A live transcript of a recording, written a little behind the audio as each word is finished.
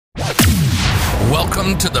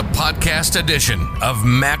Welcome to the podcast edition of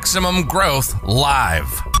Maximum Growth Live,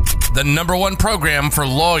 the #1 program for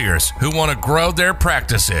lawyers who want to grow their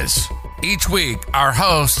practices. Each week, our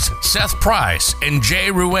hosts, Seth Price and Jay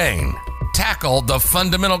Ruane, tackle the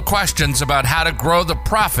fundamental questions about how to grow the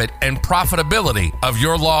profit and profitability of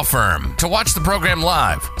your law firm. To watch the program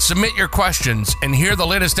live, submit your questions, and hear the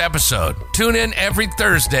latest episode, tune in every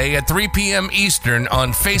Thursday at 3 p.m. Eastern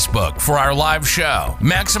on Facebook for our live show.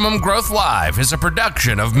 Maximum Growth Live is a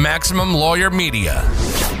production of Maximum Lawyer Media.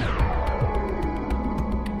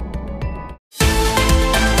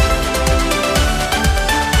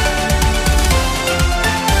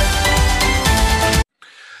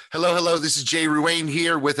 Hello. This is Jay Ruane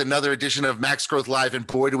here with another edition of Max Growth Live, and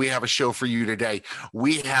boy, do we have a show for you today.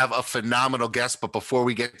 We have a phenomenal guest, but before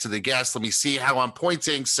we get to the guest, let me see how I'm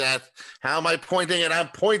pointing, Seth. How am I pointing? And I'm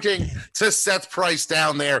pointing to Seth Price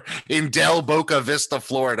down there in Del Boca Vista,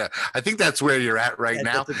 Florida. I think that's where you're at right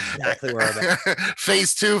now. That's exactly where I'm at.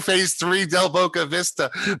 Phase 2, Phase 3, Del Boca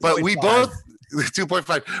Vista. But we both...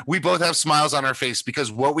 2.5. We both have smiles on our face because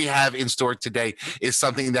what we have in store today is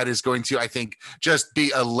something that is going to, I think, just be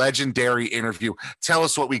a legendary interview. Tell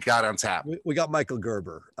us what we got on tap. We got Michael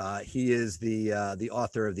Gerber. He is the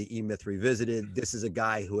author of the E-Myth Revisited. This is a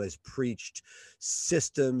guy who has preached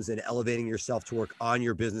systems and elevating yourself to work on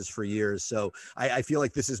your business for years. So I feel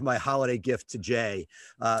like this is my holiday gift to Jay.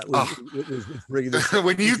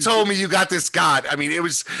 When you told me you got this God, it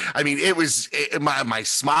was my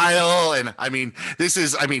smile. And I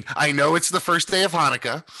know it's the first day of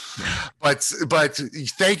Hanukkah, but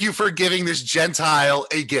thank you for giving this Gentile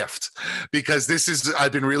a gift, because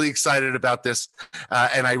I've been really excited about this.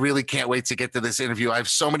 And I really can't wait to get to this interview. I have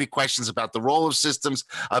so many questions about the role of systems,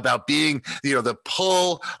 about being, the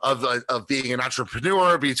pull of being an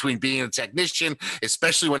entrepreneur, between being a technician,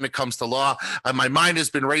 especially when it comes to law. My mind has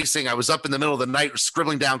been racing. I was up in the middle of the night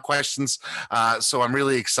scribbling down questions. So I'm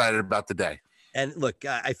really excited about the day. And look,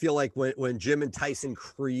 I feel like when Jim and Tyson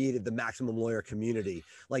created the Maximum Lawyer community,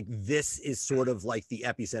 like this is sort of like the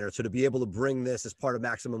epicenter. So to be able to bring this as part of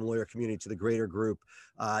Maximum Lawyer community to the greater group,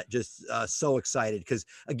 so excited. Because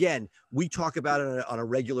again, we talk about it on a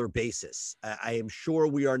regular basis. I am sure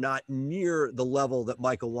we are not near the level that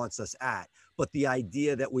Michael wants us at, but the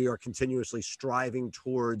idea that we are continuously striving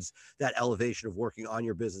towards that elevation of working on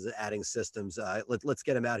your business and adding systems, let's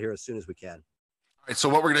get him out here as soon as we can. All right, so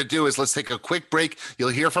what we're going to do is let's take a quick break. You'll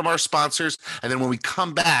hear from our sponsors. And then when we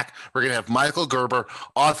come back, we're going to have Michael Gerber,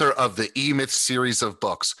 author of the E-Myth series of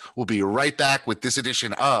books. We'll be right back with this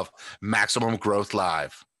edition of Maximum Growth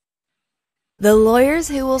Live. The lawyers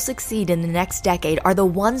who will succeed in the next decade are the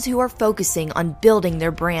ones who are focusing on building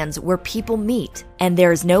their brands where people meet. And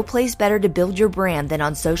there is no place better to build your brand than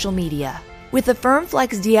on social media. With the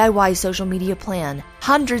FirmFlex DIY social media plan,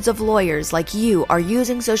 hundreds of lawyers like you are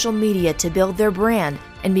using social media to build their brand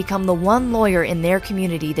and become the one lawyer in their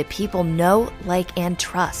community that people know, like, and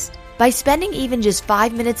trust. By spending even just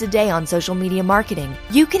 5 minutes a day on social media marketing,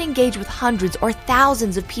 you can engage with hundreds or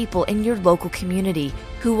thousands of people in your local community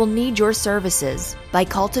who will need your services. By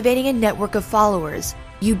cultivating a network of followers,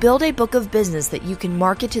 you build a book of business that you can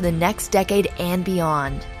market to the next decade and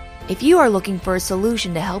beyond. If you are looking for a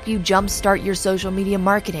solution to help you jumpstart your social media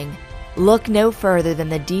marketing, look no further than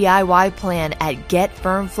the DIY plan at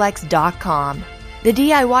getfirmflex.com. The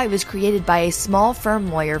DIY was created by a small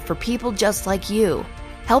firm lawyer for people just like you,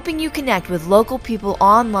 helping you connect with local people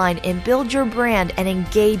online and build your brand and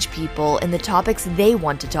engage people in the topics they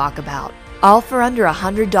want to talk about, all for under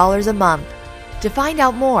 $100 a month. To find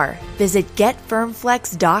out more, visit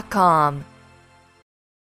getfirmflex.com.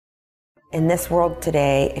 In this world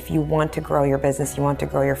today, if you want to grow your business, you want to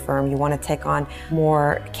grow your firm, you want to take on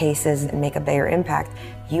more cases and make a bigger impact,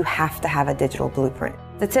 you have to have a digital blueprint.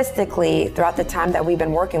 Statistically, throughout the time that we've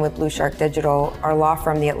been working with Blue Shark Digital, our law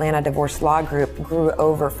firm, the Atlanta Divorce Law Group, grew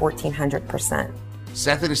over 1,400%.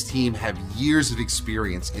 Seth and his team have years of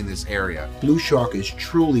experience in this area. Blue Shark is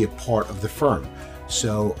truly a part of the firm,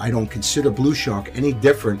 so I don't consider Blue Shark any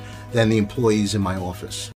different than the employees in my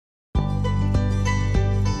office.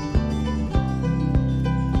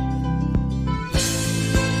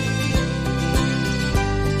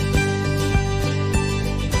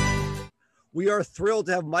 We are thrilled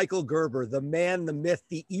to have Michael Gerber, the man, the myth,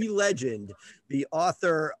 the E-legend, the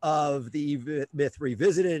author of the E-Myth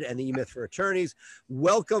Revisited and the E-Myth for Attorneys.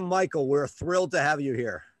 Welcome, Michael. We're thrilled to have you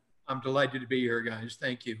here. I'm delighted to be here, guys.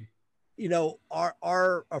 Thank you. You know,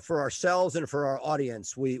 our for ourselves and for our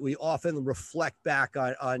audience, we often reflect back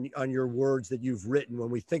on your words that you've written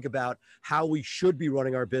when we think about how we should be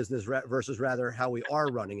running our business versus rather how we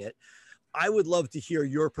are running it. I would love to hear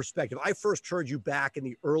your perspective. I first heard you back in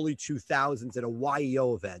the early 2000s at a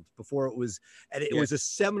YEO event before it was, and it was a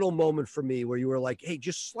seminal moment for me where you were like, hey,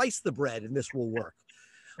 just slice the bread and this will work.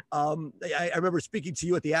 I remember speaking to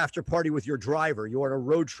you at the after party with your driver. You were on a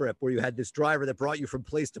road trip where you had this driver that brought you from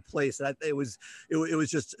place to place. And it was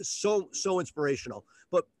just so inspirational.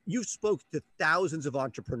 But you've spoke to thousands of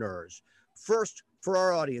entrepreneurs. First, for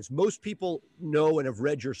our audience, most people know and have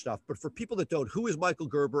read your stuff, but for people that don't, who is Michael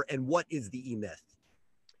Gerber and what is the E-Myth?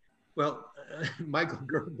 Well, Michael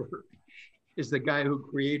Gerber is the guy who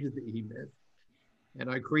created the E-Myth. And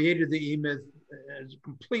I created the E-Myth as a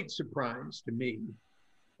complete surprise to me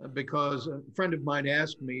because a friend of mine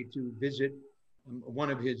asked me to visit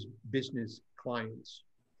one of his business clients.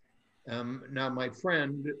 Now, my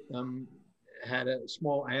friend had a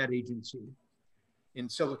small ad agency in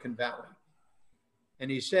Silicon Valley. And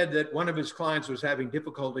he said that one of his clients was having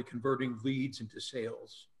difficulty converting leads into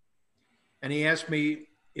sales. And he asked me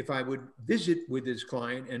if I would visit with his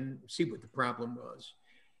client and see what the problem was.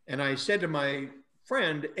 And I said to my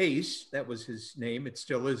friend, Ace, that was his name, it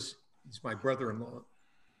still is, he's my brother-in-law.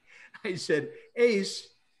 I said, Ace,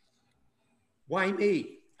 why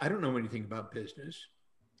me? I don't know anything about business.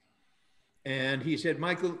 And he said,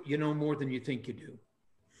 Michael, you know more than you think you do.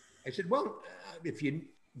 I said, well, if you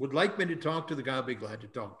would like me to talk to the guy, I'll be glad to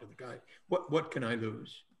talk to the guy. What can I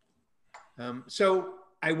lose? So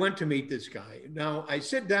I went to meet this guy. Now I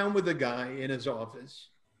sit down with the guy in his office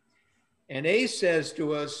and Ace says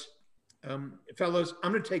to us, fellows,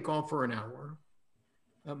 I'm gonna take off for an hour.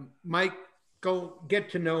 Mike, go get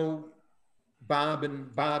to know Bob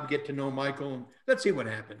and Bob get to know Michael. And let's see what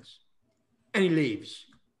happens. And he leaves.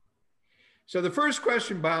 So the first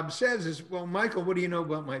question Bob says is, well, Michael, what do you know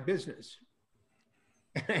about my business?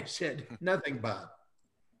 And I said, nothing, Bob.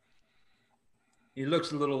 He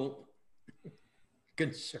looks a little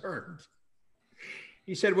concerned.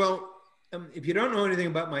 He said, well, if you don't know anything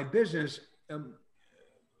about my business,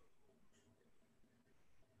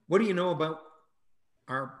 what do you know about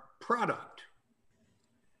our product?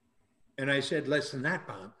 And I said, less than that,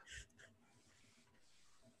 Bob.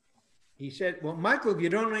 He said, well, Michael, if you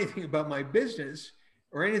don't know anything about my business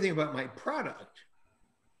or anything about my product,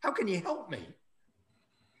 how can you help me?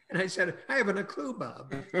 And I said, I haven't a clue,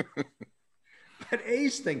 Bob. But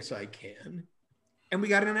Ace thinks I can. And we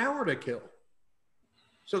got an hour to kill.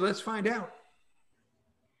 So let's find out.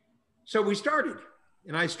 So we started.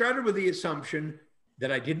 And I started with the assumption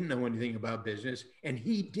that I didn't know anything about business. And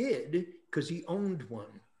he did because he owned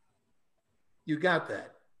one. You got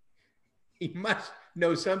that? He must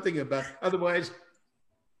know something about, otherwise,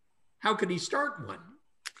 how could he start one?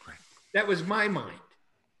 Right. That was my mind.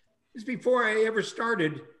 This is before I ever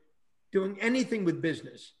started doing anything with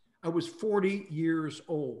business. I was 40 years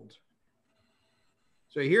old.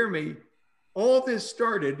 So hear me, all this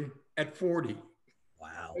started at 40.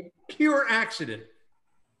 Wow. A pure accident.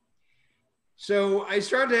 So I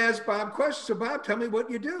started to ask Bob questions. So Bob, tell me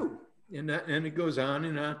what you do. And it goes on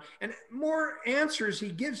and on. And more answers he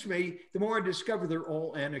gives me, the more I discover they're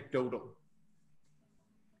all anecdotal.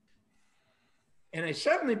 And I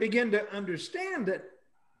suddenly begin to understand that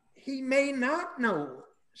he may not know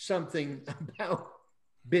something about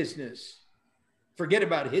business. Forget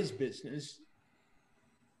about his business.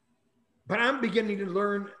 But I'm beginning to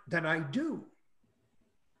learn that I do.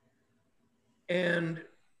 And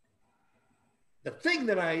the thing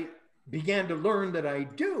that I began to learn that I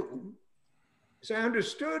do is I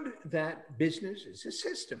understood that business is a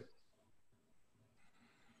system.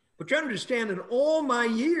 But you understand, in all my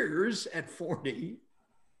years at 40,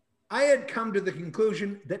 I had come to the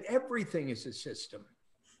conclusion that everything is a system.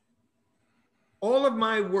 All of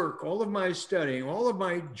my work, all of my studying, all of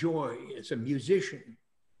my joy as a musician,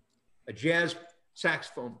 a jazz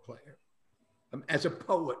saxophone player, as a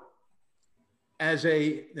poet, as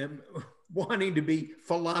a wanting to be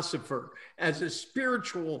philosopher, as a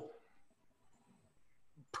spiritual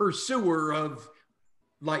pursuer of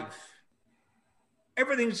life.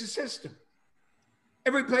 Everything's a system.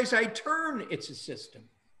 Every place I turn, it's a system.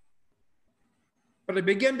 But I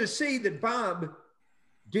began to see that Bob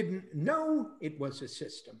didn't know it was a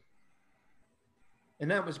system. And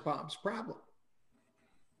that was Bob's problem.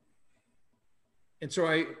 And so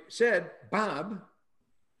I said, Bob,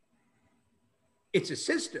 it's a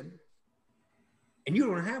system, and you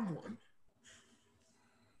don't have one.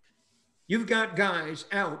 You've got guys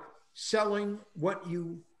out selling what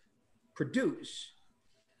you produce,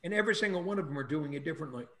 and every single one of them are doing it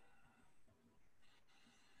differently.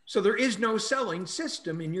 So there is no selling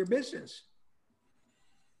system in your business.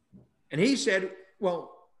 And he said,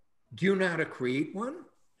 well, do you know how to create one?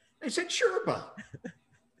 I said, sure, Bob.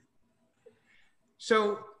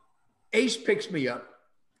 So Ace picks me up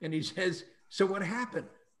and he says, so what happened?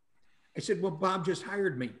 I said, well, Bob just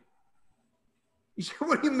hired me. He said,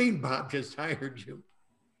 what do you mean Bob just hired you?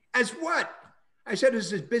 As what? I said,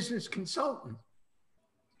 as his business consultant.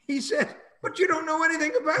 He said, but you don't know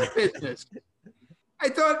anything about business. I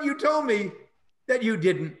thought you told me that you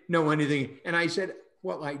didn't know anything. And I said,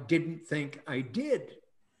 well, I didn't think I did.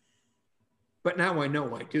 But now I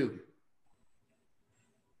know I do.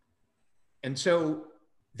 And so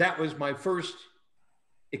that was my first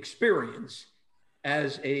experience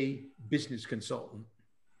as a business consultant.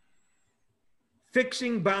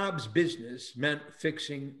 Fixing Bob's business meant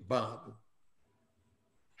fixing Bob.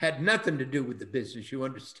 Had nothing to do with the business, you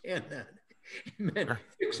understand that? It meant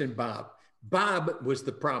fixing Bob. Bob was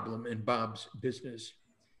the problem in Bob's business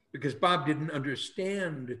because Bob didn't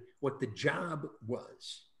understand what the job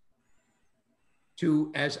was.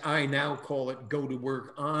 To, as I now call it, go to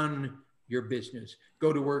work on your business,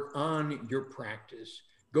 go to work on your practice,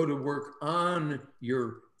 go to work on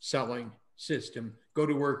your selling system, go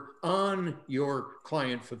to work on your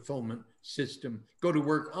client fulfillment system, go to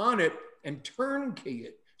work on it and turnkey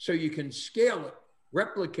it so you can scale it,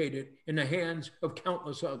 replicate it in the hands of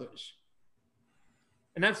countless others.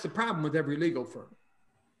 And that's the problem with every legal firm.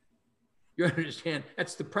 You understand?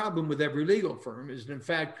 That's the problem with every legal firm is that in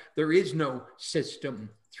fact, there is no system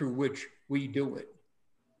through which we do it.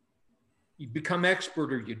 You become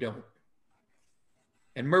expert or you don't.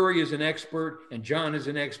 And Murray is an expert, and John is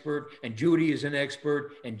an expert, and Judy is an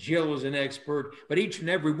expert, and Jill is an expert, but each and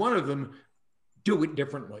every one of them do it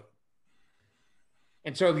differently.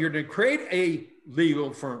 And so if you're to create a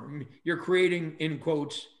legal firm, you're creating, in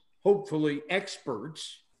quotes, hopefully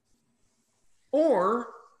experts, or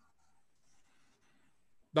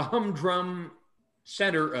the humdrum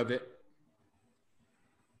center of it,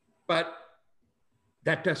 but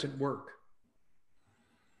that doesn't work.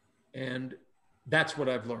 And that's what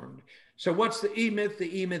I've learned. So what's the E-Myth?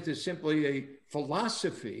 The E-Myth is simply a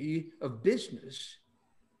philosophy of business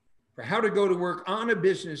for how to go to work on a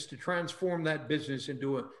business to transform that business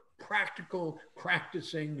into a practical,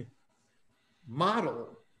 practicing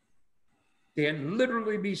model that can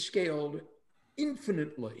literally be scaled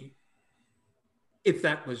infinitely if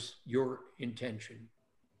that was your intention,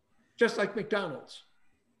 just like McDonald's.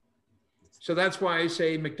 So that's why I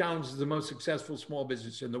say McDonald's is the most successful small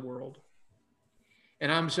business in the world.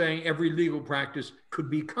 And I'm saying every legal practice could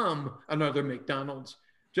become another McDonald's,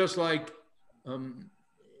 just like,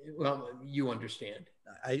 well, you understand.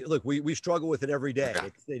 Look, we struggle with it every day.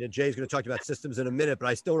 Jay's going to talk about systems in a minute, but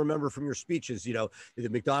I still remember from your speeches, the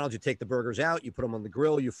McDonald's, you take the burgers out, you put them on the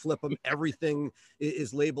grill, you flip them, everything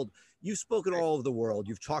is labeled. You've spoken all over the world.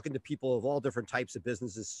 You've talked to people of all different types of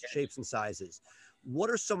businesses, shapes and sizes. What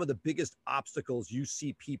are some of the biggest obstacles you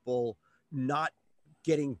see people not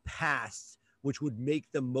getting past, which would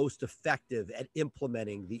make them most effective at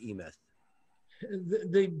implementing the E-Myth?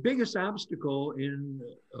 The biggest obstacle in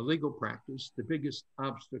a legal practice, the biggest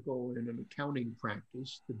obstacle in an accounting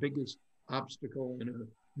practice, the biggest obstacle in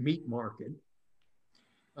a meat market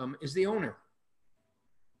is the owner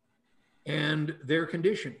and their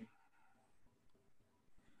condition.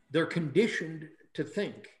 They're conditioned to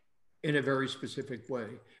think in a very specific way,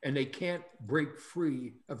 and they can't break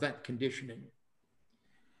free of that conditioning.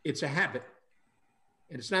 It's a habit.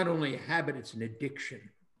 And it's not only a habit, it's an addiction.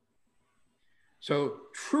 So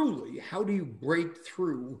truly, how do you break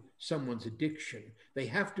through someone's addiction? They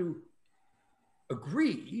have to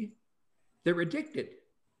agree they're addicted.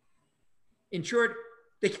 In short,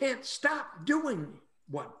 they can't stop doing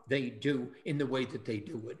what they do in the way that they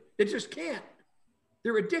do it. They just can't.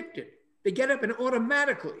 They're addicted. They get up and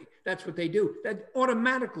automatically, that's what they do.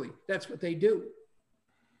 That's what they do.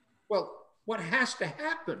 Well, what has to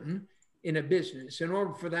happen in a business in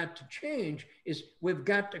order for that to change is we've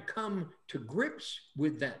got to come to grips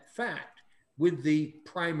with that fact, with the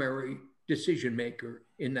primary decision maker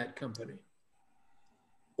in that company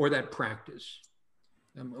or that practice.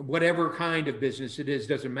 Whatever kind of business it is,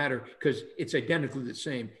 doesn't matter because it's identically the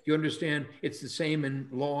same. You understand it's the same in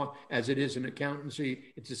law as it is in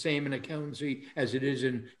accountancy. It's the same in accountancy as it is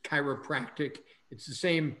in chiropractic. It's the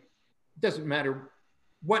same, it doesn't matter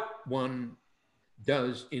what one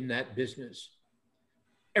does in that business.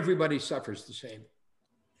 Everybody suffers the same.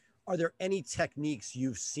 Are there any techniques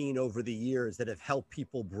you've seen over the years that have helped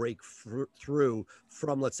people break through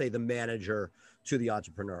from, let's say, the manager to the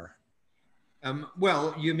entrepreneur?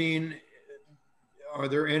 Well, you mean, are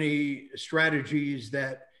there any strategies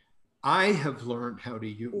that I have learned how to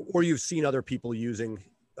use? Or you've seen other people using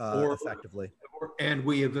effectively? And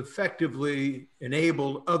we have effectively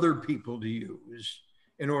enabled other people to use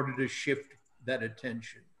in order to shift that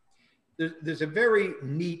attention. There's a very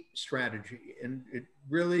neat strategy, and it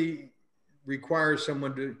really requires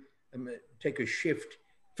someone to take a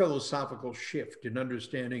philosophical shift in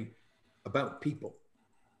understanding about people.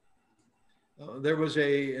 There was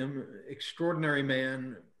an extraordinary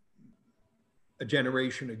man a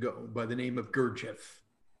generation ago by the name of Gurdjieff.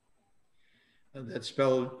 That's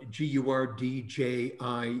spelled Gurdjieff,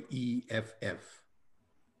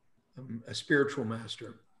 a spiritual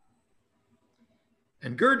master.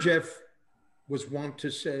 And Gurdjieff was wont to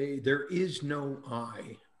say, there is no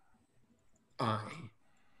I.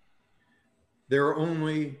 There are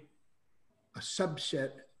only a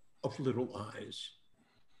subset of little I's.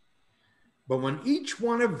 But when each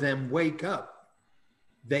one of them wake up,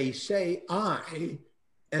 they say I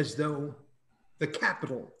as though the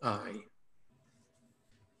capital I.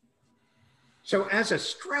 So as a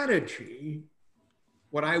strategy,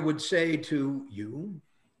 what I would say to you,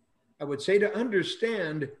 I would say to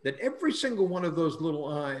understand that every single one of those little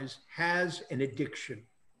I's has an addiction.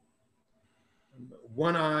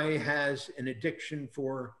 One eye has an addiction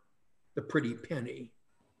for the pretty penny.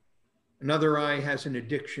 Another eye has an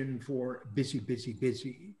addiction for busy, busy,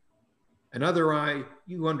 busy. Another eye,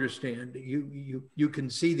 you understand, you can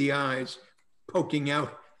see the eyes poking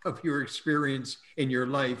out of your experience in your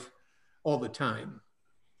life all the time.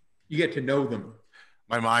 You get to know them.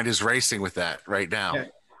 My mind is racing with that right now. Yeah,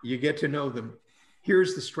 you get to know them.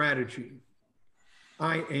 Here's the strategy.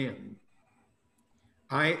 I am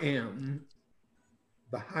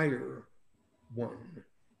the higher one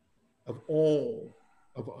of all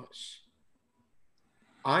of us.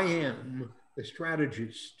 I am the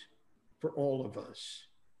strategist for all of us.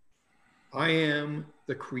 I am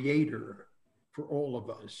the creator for all of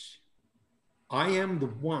us. I am the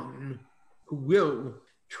one who will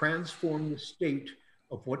transform the state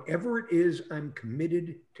of whatever it is I'm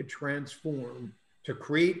committed to transform, to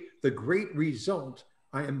create the great result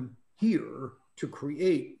I am here to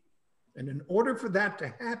create. And in order for that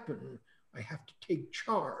to happen, I have to take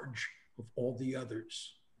charge of all the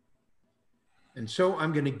others. And so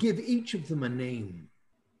I'm going to give each of them a name.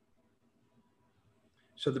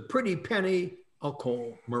 So the pretty penny, I'll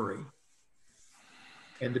call Murray.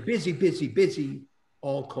 And the busy, busy, busy,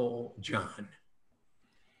 I'll call John.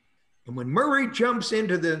 And when Murray jumps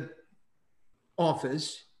into the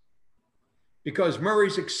office, because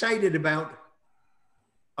Murray's excited about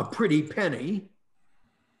a pretty penny,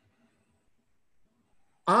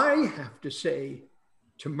 I have to say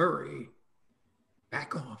to Murray,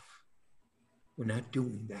 back off. We're not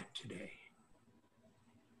doing that today.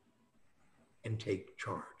 And take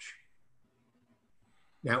charge.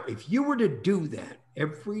 Now, if you were to do that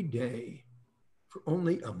every day for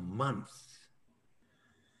only a month,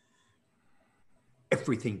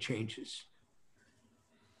 everything changes.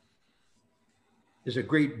 There's a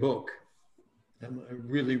great book, a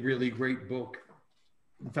really, really great book.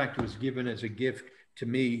 In fact, it was given as a gift to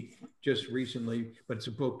me just recently, but it's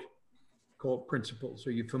a book called Principles.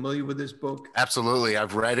 Are you familiar with this book? Absolutely.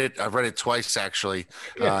 I've read it. I've read it twice, actually.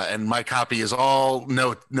 And my copy is all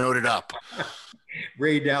noted up.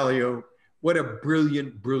 Ray Dalio, what a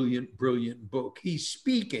brilliant, brilliant, brilliant book. He's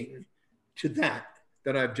speaking to that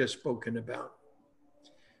I've just spoken about.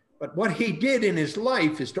 But what he did in his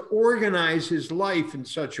life is to organize his life in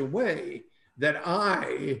such a way that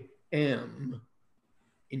I am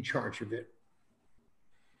in charge of it.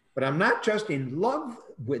 But I'm not just in love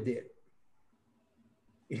with it.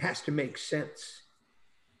 It has to make sense.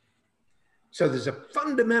 So there's a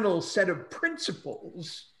fundamental set of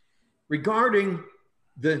principles regarding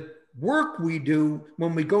the work we do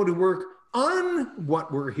when we go to work on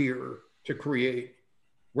what we're here to create,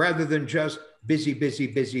 rather than just busy, busy,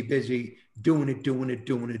 busy, busy, doing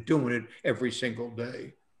it every single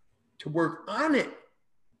day. To work on it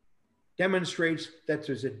demonstrates that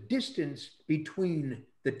there's a distance between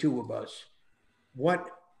the two of us. What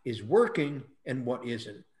is working and what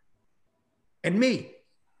isn't. And me.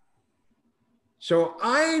 So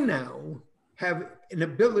I now have an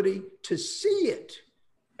ability to see it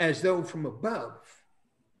as though from above,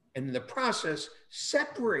 and in the process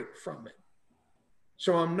separate from it.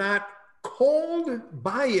 So I'm not called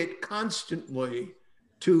by it constantly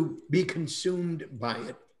to be consumed by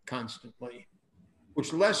it constantly,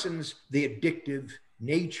 which lessens the addictive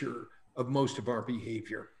nature of most of our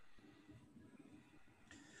behavior.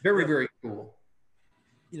 Very, very cool.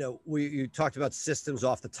 You know, you talked about systems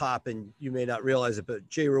off the top, and you may not realize it, but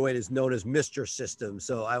Jay Ruane is known as Mr. System.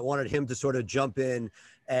 So I wanted him to sort of jump in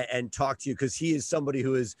and talk to you, because he is somebody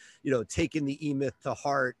who is, you know, taken the E-Myth to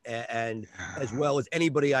heart, and as well as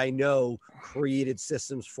anybody I know, created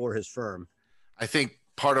systems for his firm. I think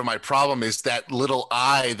part of my problem is that little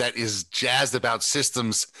I that is jazzed about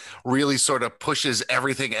systems really sort of pushes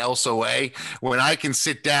everything else away. When I can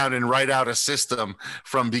sit down and write out a system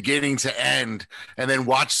from beginning to end and then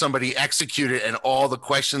watch somebody execute it and all the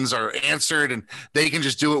questions are answered and they can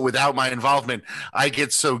just do it without my involvement, I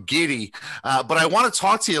get so giddy. But I want to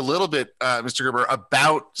talk to you a little bit, Mr. Gerber,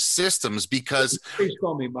 about systems because— Please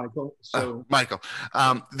call me Michael. So Michael,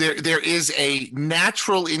 there is a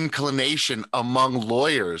natural inclination among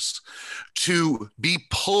lawyers to be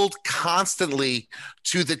pulled constantly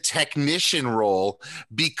to the technician role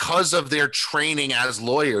because of their training as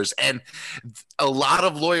lawyers. And a lot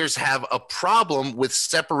of lawyers have a problem with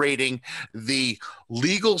separating the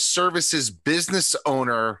legal services business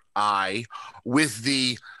owner I with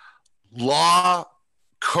the law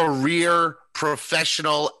career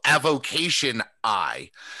professional avocation I.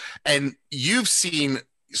 And you've seen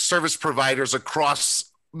service providers across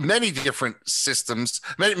many different systems,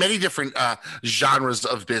 many different genres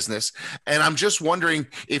of business. And I'm just wondering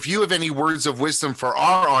if you have any words of wisdom for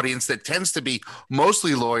our audience that tends to be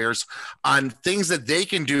mostly lawyers on things that they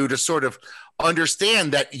can do to sort of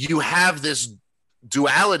understand that you have this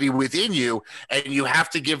duality within you and you have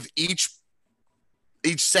to give each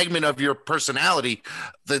segment of your personality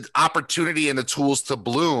the opportunity and the tools to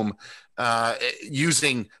bloom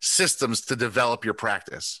using systems to develop your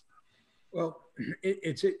practice. Well,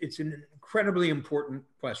 it's an incredibly important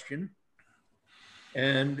question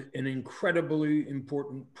and an incredibly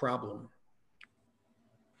important problem.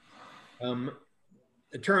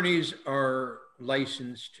 Attorneys are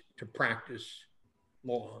licensed to practice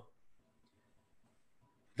law.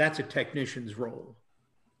 That's a technician's role.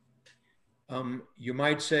 You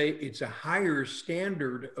might say it's a higher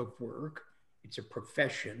standard of work. It's a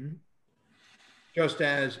profession, just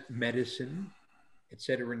as medicine, et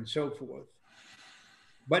cetera, and so forth.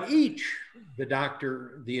 But each, the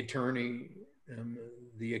doctor, the attorney,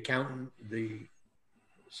 the accountant, the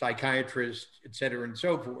psychiatrist, et cetera, and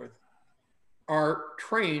so forth, are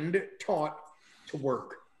trained, taught to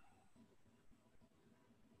work.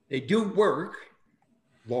 They do work,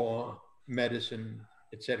 law, medicine,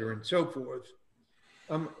 et cetera, and so forth,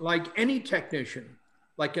 like any technician,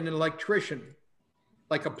 like an electrician,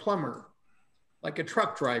 like a plumber, like a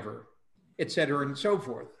truck driver, et cetera, and so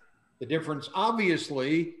forth. The difference,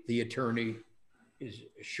 obviously, the attorney is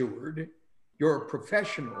assured, you're a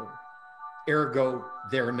professional, ergo,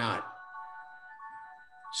 they're not.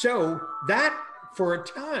 So that, for a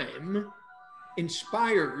time,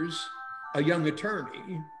 inspires a young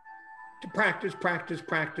attorney to practice,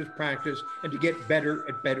 and to get better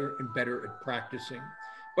at practicing.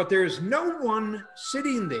 But there's no one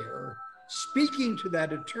sitting there speaking to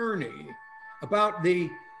that attorney about the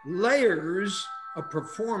layers of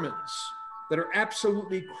performance that are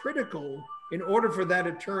absolutely critical in order for that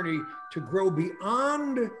attorney to grow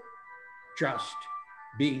beyond just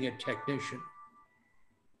being a technician.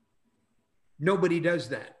 Nobody does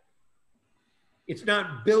that. It's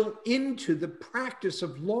not built into the practice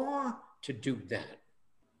of law to do that.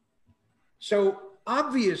 So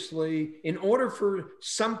obviously, in order for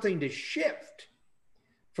something to shift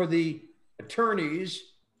for the attorneys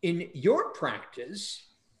in your practice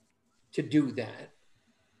to do that,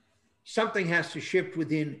 something has to shift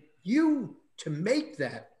within you to make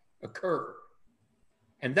that occur.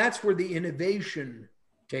 And that's where the innovation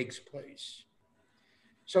takes place.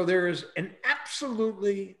 So there is an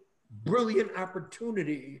absolutely brilliant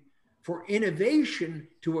opportunity for innovation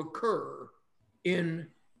to occur in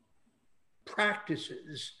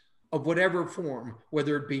practices of whatever form,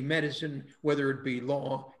 whether it be medicine, whether it be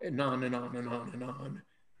law, and on and on and on and on.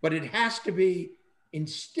 But it has to be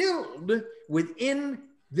instilled within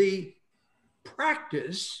the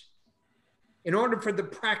practice in order for the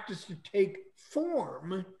practice to take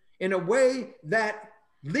form in a way that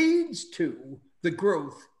leads to the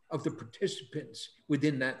growth of the participants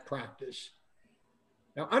within that practice.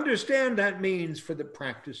 Now, understand that means for the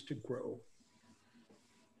practice to grow.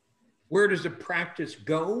 Where does a practice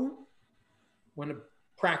go when a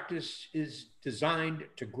practice is designed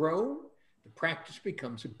to grow? The practice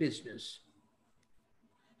becomes a business.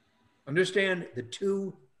 Understand the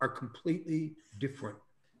two are completely different.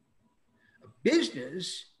 A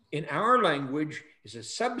business, in our language, is a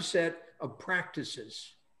subset of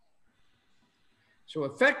practices. So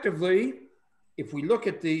effectively, if we look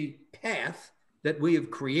at the path that we have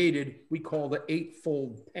created, we call the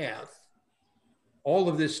Eightfold Path. All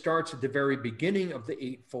of this starts at the very beginning of the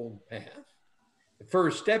Eightfold Path. The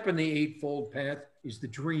first step in the Eightfold Path is the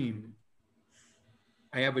dream.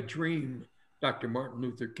 I have a dream, Dr. Martin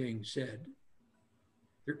Luther King said.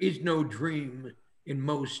 There is no dream in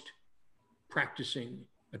most practicing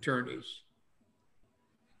attorneys.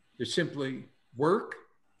 There's simply work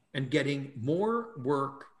and getting more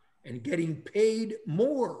work and getting paid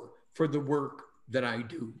more for the work that I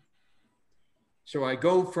do. So I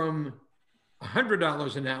go from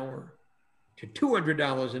 $100 an hour to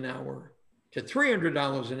 $200 an hour to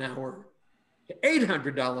 $300 an hour to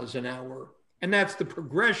 $800 an hour. And that's the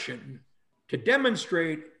progression to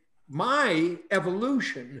demonstrate my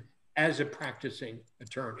evolution as a practicing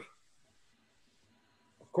attorney.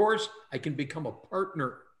 Of course, I can become a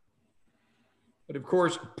partner. But of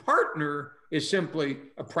course, a partner is simply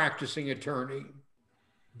a practicing attorney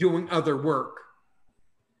doing other work.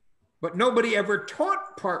 But nobody ever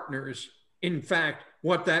taught partners, in fact,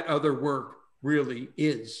 what that other work really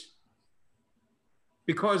is.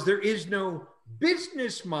 Because there is no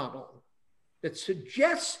business model that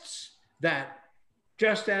suggests that,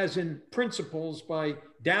 just as in Principles by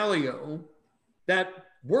Dalio, that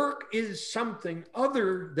work is something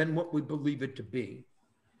other than what we believe it to be.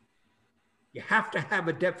 You have to have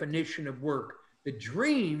a definition of work. The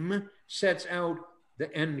dream sets out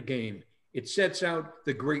the end game. It sets out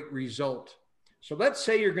the great result. So let's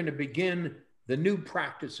say you're going to begin the new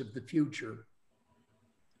practice of the future.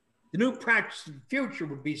 The new practice of the future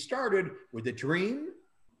would be started with a dream,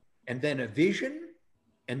 and then a vision,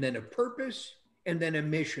 and then a purpose, and then a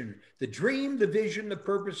mission. The dream, the vision, the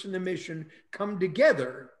purpose, and the mission come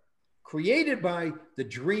together, created by the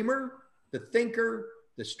dreamer, the thinker,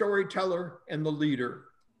 the storyteller, and the leader.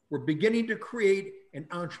 We're beginning to create an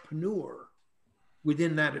entrepreneur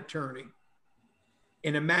within that attorney,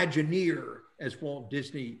 an Imagineer, as Walt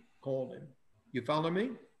Disney called him. You follow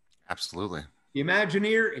me? Absolutely. The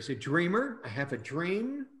Imagineer is a dreamer. I have a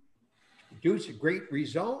dream to produce a great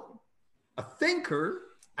result. A thinker,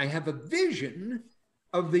 I have a vision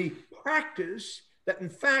of the practice that in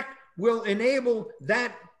fact will enable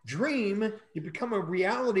that dream to become a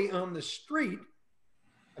reality on the street.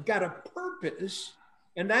 I've got a purpose,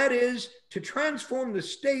 and that is to transform the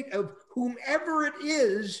state of whomever it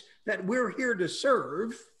is that we're here to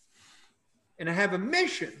serve. And I have a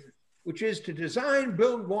mission, which is to design,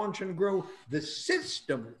 build, launch, and grow the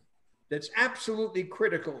system that's absolutely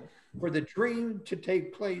critical for the dream to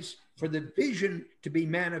take place, for the vision to be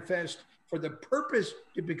manifest, for the purpose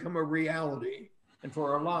to become a reality, and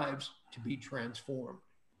for our lives to be transformed.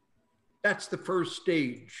 That's the first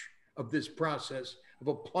stage of this process of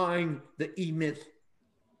applying the E-Myth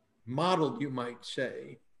model, you might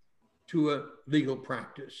say, to a legal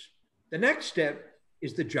practice. The next step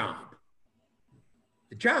is the job.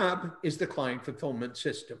 The job is the client fulfillment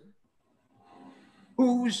system.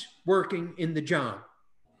 Who's working in the job?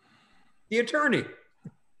 The attorney.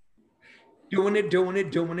 Doing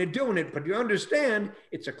it. But you understand,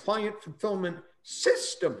 it's a client fulfillment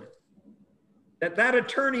system that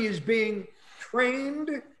attorney is being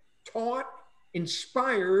trained, taught,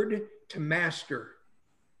 inspired to master.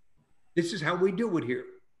 This is how we do it here.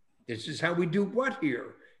 This is how we do what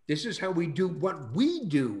here? This is how we do what we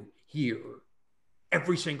do here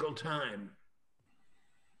every single time,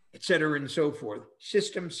 et cetera, and so forth.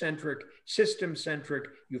 System-centric.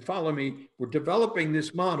 You follow me? We're developing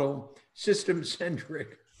this model,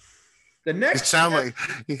 system-centric. The next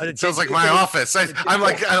it sounds like my office. I'm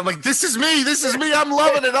like, this is me. I'm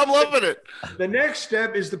loving it. The next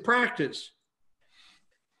step is the practice.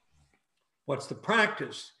 What's the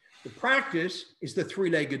practice? The practice is the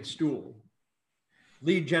three-legged stool: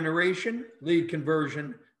 lead generation, lead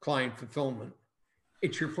conversion, client fulfillment.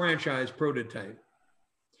 It's your franchise prototype.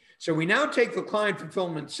 So we now take the client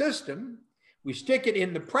fulfillment system, we stick it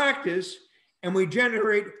in the practice, and we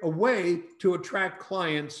generate a way to attract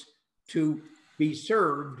clients to be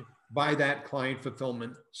served by that client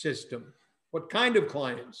fulfillment system. What kind of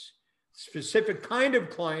clients? Specific kind of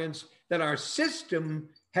clients that our system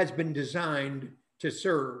has been designed to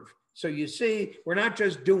serve. So you see, we're not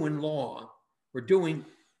just doing law, we're doing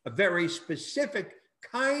a very specific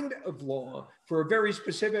kind of law for a very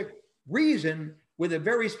specific reason with a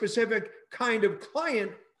very specific kind of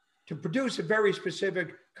client to produce a very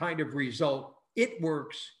specific kind of result. It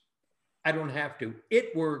works. I don't have to.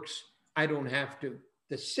 It works. I don't have to.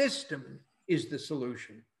 The system is the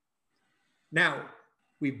solution. Now,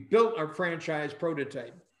 we've built our franchise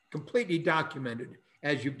prototype, completely documented,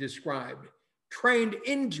 as you've described, trained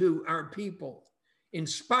into our people,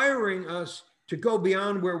 inspiring us to go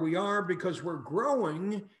beyond where we are because we're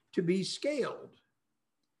growing to be scaled.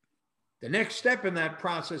 The next step in that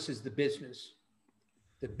process is the business.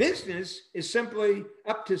 The business is simply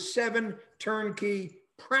up to 7 turnkey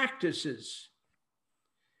practices.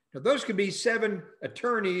 Now, those could be 7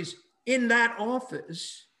 attorneys in that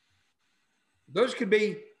office. Those could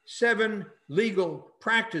be 7 legal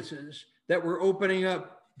practices that were opening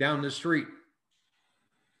up down the street.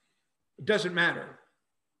 It doesn't matter.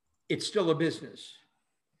 It's still a business.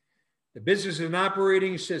 The business is an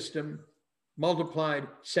operating system multiplied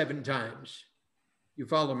 7 times. You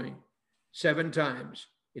follow me? 7 times.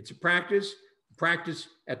 It's a practice. Practice,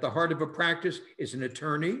 at the heart of a practice is an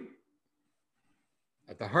attorney.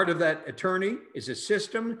 At the heart of that attorney is a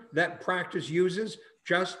system that practice uses,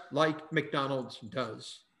 just like McDonald's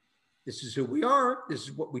does. This is who we are. This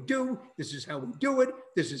is what we do. This is how we do it.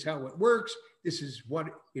 This is how it works. This is what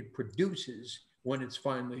it produces when it's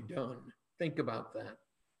finally done. Think about that.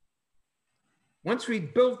 Once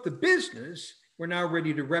we've built the business, we're now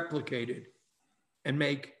ready to replicate it and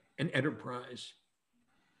make an enterprise.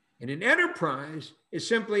 And an enterprise is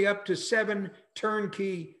simply up to 7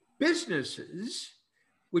 turnkey businesses,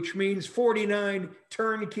 which means 49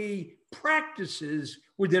 turnkey practices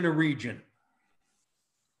within a region.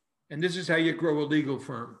 And this is how you grow a legal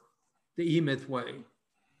firm, the E-Myth way.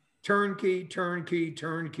 Turnkey, turnkey,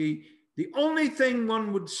 turnkey. The only thing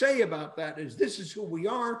one would say about that is this is who we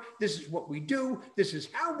are, this is what we do, this is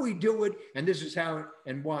how we do it, and this is how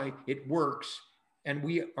and why it works. And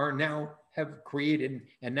we are now have created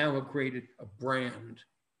a brand.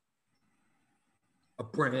 A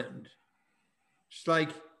brand. It's like,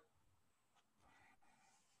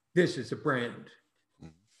 this is a brand.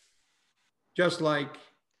 Just like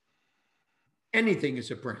anything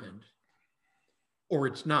is a brand, or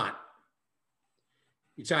it's not.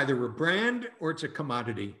 It's either a brand or it's a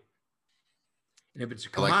commodity. And if it's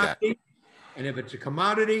a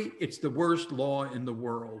commodity, it's the worst law in the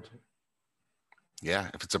world. Yeah,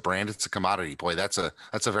 if it's a brand, it's a commodity. Boy, that's a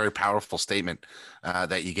very powerful statement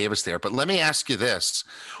that you gave us there. But let me ask you this.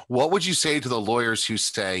 What would you say to the lawyers who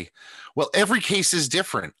say, well, every case is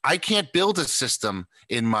different. I can't build a system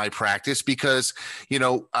in my practice because,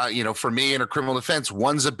 for me in a criminal defense,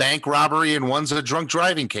 one's a bank robbery and one's a drunk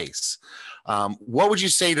driving case. What would you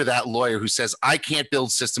say to that lawyer who says, I can't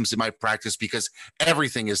build systems in my practice because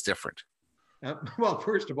everything is different? Well,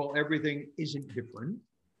 first of all, everything isn't different.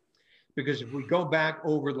 Because if we go back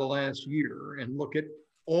over the last year and look at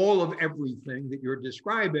all of everything that you're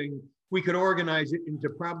describing, we could organize it into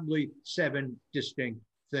probably 7 distinct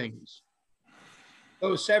things.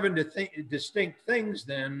 Those 7 distinct things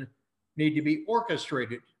then need to be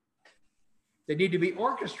orchestrated. They need to be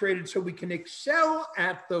orchestrated so we can excel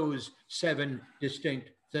at those 7 distinct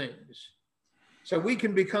things. So we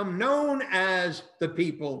can become known as the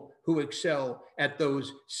people who excel at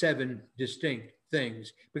those 7 distinct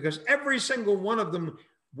things, because every single one of them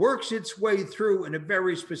works its way through in a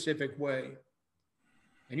very specific way.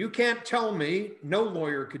 And you can't tell me, no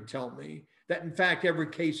lawyer could tell me, that in fact every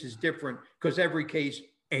case is different, because every case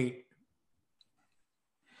ain't.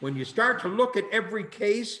 When you start to look at every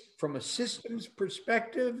case from a systems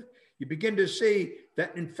perspective, you begin to see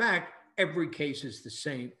that in fact every case is the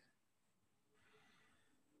same.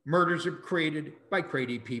 Murders are created by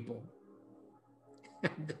crazy people.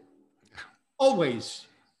 Always.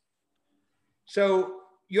 So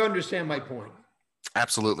you understand my point.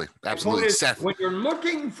 Absolutely. Absolutely. Seth. When you're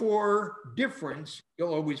looking for difference,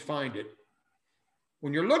 you'll always find it.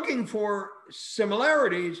 When you're looking for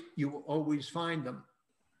similarities, you will always find them.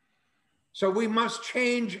 So we must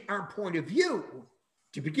change our point of view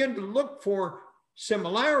to begin to look for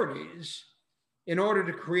similarities in order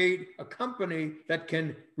to create a company that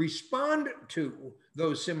can respond to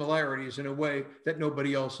those similarities in a way that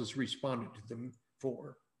nobody else has responded to them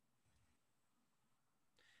for.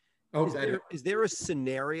 Is there a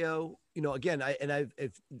scenario, again,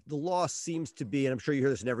 if the law seems to be, and I'm sure you hear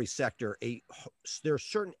this in every sector, there are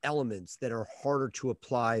certain elements that are harder to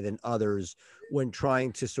apply than others when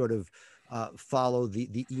trying to sort of follow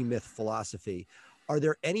the E-Myth philosophy. Are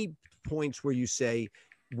there any points where you say,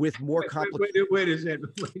 with more complicated... Wait a second.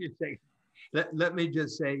 Let me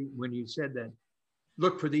just say, when you said that,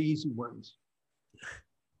 look for the easy ones.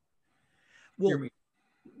 Well,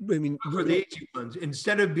 I mean, look for the easy ones.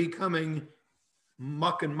 Instead of becoming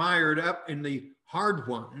muck and mired up in the hard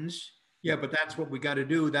ones, yeah, but that's what we got to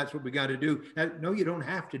do. That's what we got to do. No, you don't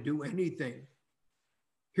have to do anything.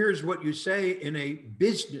 Here's what you say in a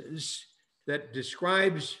business that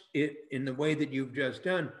describes it in the way that you've just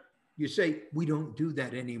done. You say, we don't do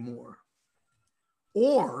that anymore.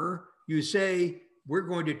 Or you say, we're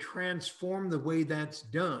going to transform the way that's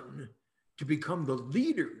done to become the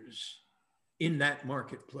leaders in that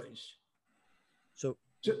marketplace.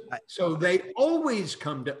 So they always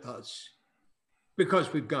come to us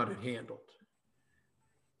because we've got it handled.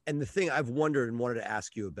 And the thing I've wondered and wanted to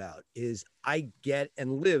ask you about is, I get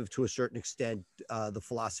and live to a certain extent the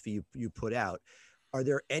philosophy you put out. are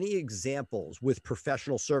there any examples with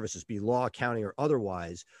professional services, be law, accounting, or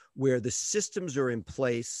otherwise, where the systems are in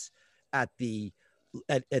place at the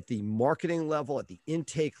marketing level, at the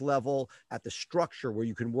intake level, at the structure where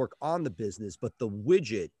you can work on the business, but the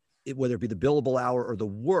widget, whether it be the billable hour or the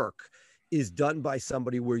work, is done by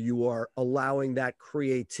somebody where you are allowing that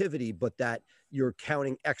creativity, but that you're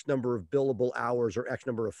counting X number of billable hours or X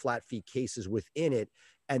number of flat fee cases within it?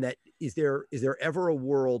 And that is there ever a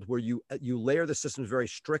world where you layer the systems very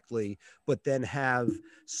strictly, but then have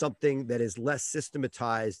something that is less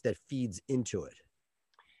systematized that feeds into it?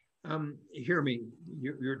 Hear me.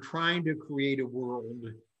 You're trying to create a world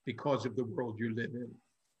because of the world you live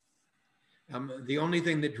in. The only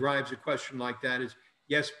thing that drives a question like that is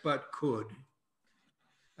yes, but could.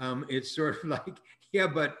 It's sort of like, yeah,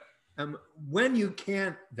 but when you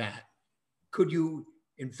can't that, could you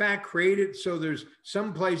in fact create it so there's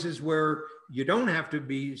some places where you don't have to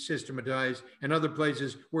be systematized and other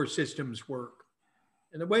places where systems work?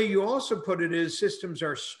 And the way you also put it is systems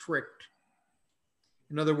are strict.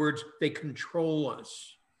 In other words, they control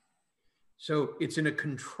us. So it's in a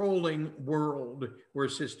controlling world where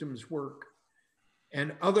systems work.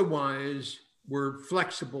 And otherwise, we're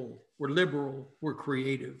flexible, we're liberal, we're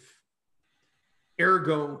creative.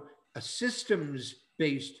 Ergo, a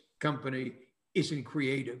systems-based company isn't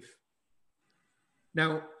creative.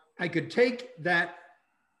 Now, I could take that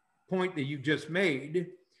point that you just made,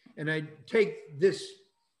 and I'd take this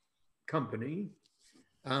company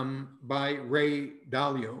by Ray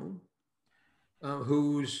Dalio,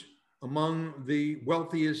 who's among the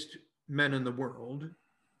wealthiest men in the world,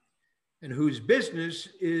 and whose business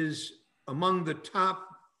is among the top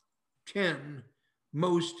 10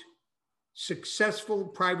 most successful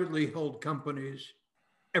privately held companies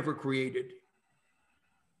ever created.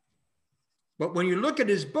 But when you look at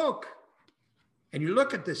his book and you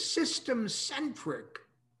look at the system-centric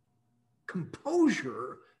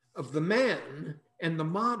composure of the man and the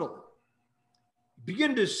model, you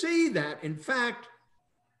begin to see that, in fact,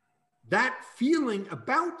 that feeling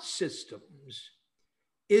about systems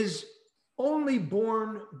is only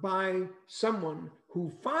born by someone who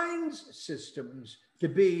finds systems to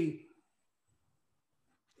be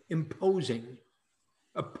imposing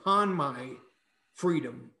upon my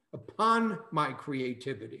freedom, upon my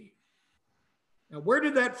creativity. Now, where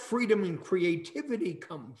did that freedom and creativity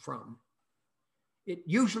come from? It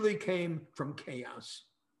usually came from chaos.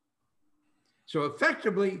 So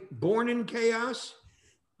effectively, born in chaos,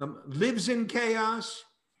 lives in chaos,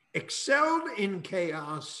 excelled in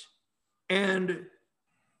chaos, and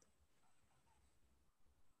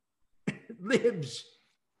lives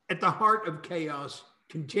at the heart of chaos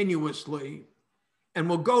continuously, and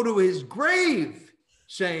will go to his grave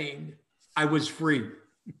saying, I was free.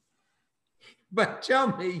 But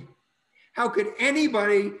tell me, how could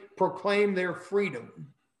anybody proclaim their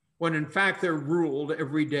freedom when in fact they're ruled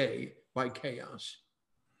every day by chaos?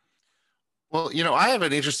 Well, I have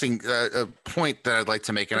an interesting point that I'd like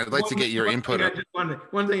to make, and I'd like to get your input.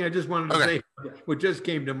 One thing I just wanted to say, what just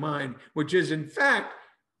came to mind, which is, in fact,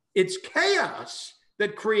 it's chaos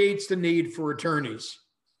that creates the need for attorneys.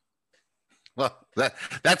 Well,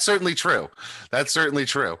 that's certainly true. That's certainly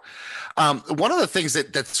true. One of the things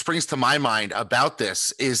that springs to my mind about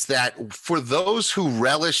this is that for those who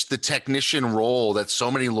relish the technician role that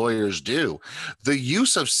so many lawyers do, the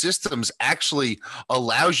use of systems actually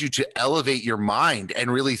allows you to elevate your mind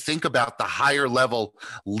and really think about the higher level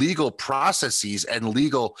legal processes and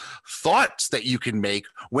legal thoughts that you can make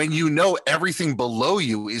when you know everything below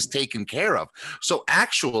you is taken care of. So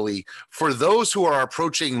actually, for those who are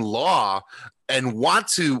approaching law and want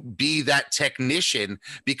to be that technician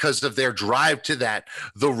because of their drive to that,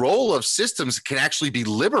 the role of systems can actually be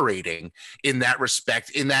liberating in that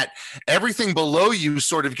respect, in that everything below you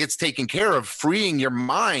sort of gets taken care of, freeing your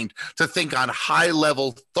mind to think on high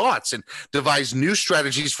level thoughts and devise new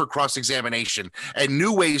strategies for cross-examination and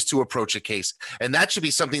new ways to approach a case. And that should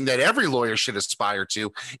be something that every lawyer should aspire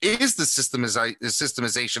to, is the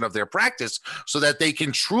systemization of their practice, so that they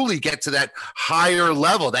can truly get to that higher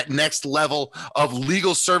level, that next level of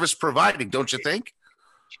legal service providing, don't you think?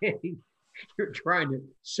 Jay, you're trying to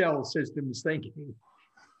sell systems thinking.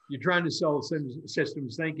 You're trying to sell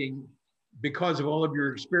systems thinking because of all of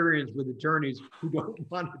your experience with attorneys who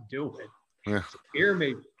don't want to do it. Yeah. So hear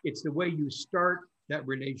me, it's the way you start that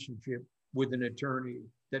relationship with an attorney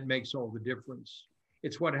that makes all the difference.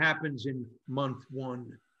 It's what happens in month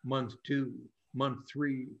 1, month 2, month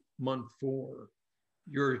 3, month 4.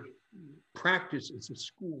 Your practice is a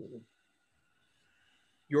school.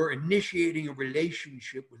 You're initiating a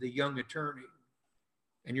relationship with a young attorney.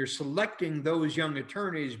 And you're selecting those young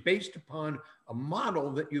attorneys based upon a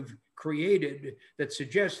model that you've created that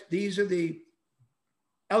suggests these are the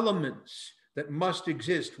elements that must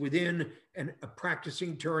exist within a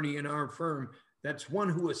practicing attorney in our firm. That's one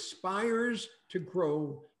who aspires to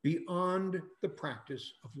grow beyond the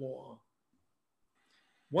practice of law.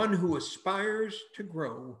 One who aspires to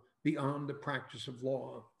grow beyond the practice of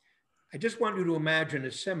law. I just want you to imagine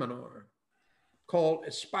a seminar called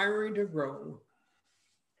Aspiring to Grow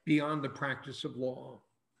Beyond the Practice of Law.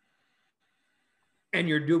 And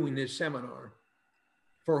you're doing this seminar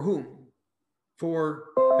for whom? For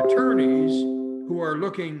attorneys who are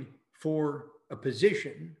looking for a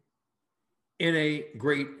position in a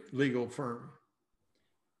great legal firm.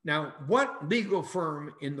 Now, what legal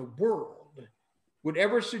firm in the world would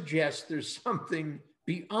ever suggest there's something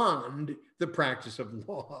beyond the practice of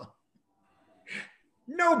law?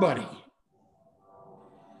 Nobody.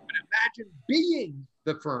 But imagine being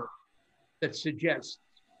the firm that suggests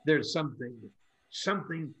there's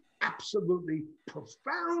something absolutely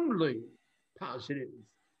profoundly positive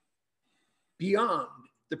beyond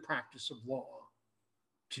the practice of law.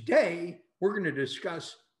 Today, we're going to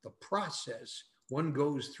discuss the process one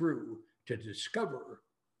goes through to discover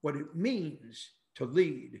what it means to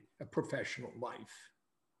lead a professional life.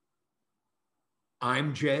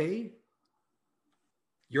 I'm Jay.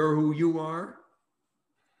 You're who you are.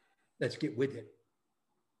 Let's get with it.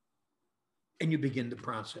 And you begin the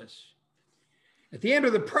process. At the end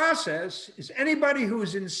of the process is anybody who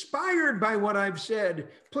is inspired by what I've said,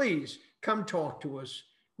 please come talk to us.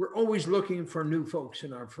 We're always looking for new folks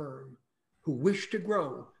in our firm who wish to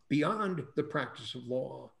grow beyond the practice of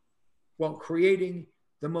law while creating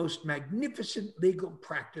the most magnificent legal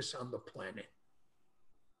practice on the planet.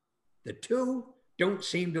 The two don't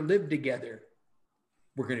seem to live together.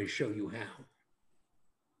 We're going to show you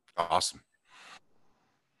how. Awesome.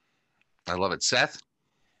 I love it. Seth?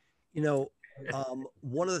 You know,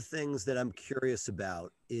 one of the things that I'm curious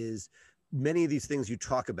about is many of these things you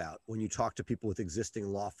talk about when you talk to people with existing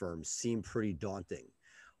law firms seem pretty daunting.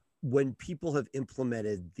 When people have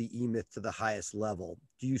implemented the E-Myth to the highest level,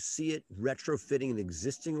 do you see it retrofitting an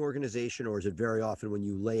existing organization, or is it very often when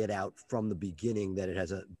you lay it out from the beginning that it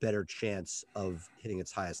has a better chance of hitting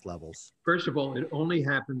its highest levels? First of all, it only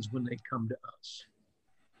happens when they come to us.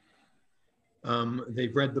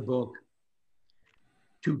 They've read the book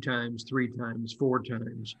 2 times, 3 times, 4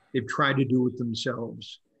 times. They've tried to do it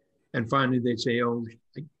themselves. And finally they say, oh,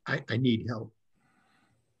 I need help.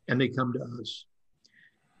 And they come to us.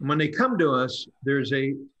 And when they come to us, there's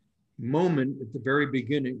a moment at the very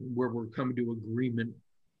beginning where we're coming to agreement.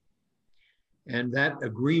 And that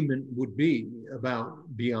agreement would be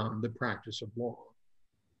about beyond the practice of law.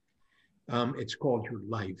 It's called your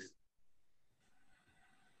life.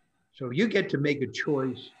 So you get to make a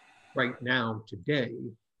choice right now, today,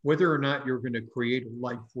 whether or not you're going to create a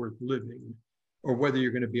life worth living or whether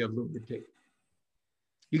you're going to be a lunatic.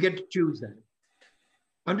 You get to choose that.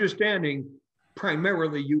 Understanding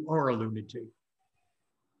primarily you are a lunatic.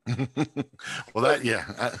 Well, that, yeah,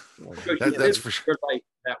 that's for sure. Your life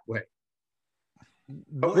that way.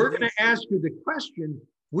 But we're going to ask you the question,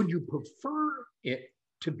 would you prefer it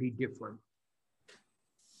to be different?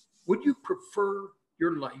 Would you prefer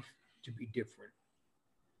your life to be different?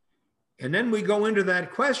 And then we go into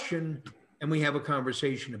that question and we have a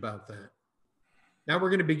conversation about that. Now we're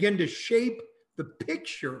going to begin to shape the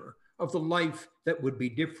picture of the life that would be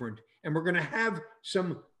different. And we're going to have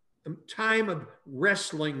some time of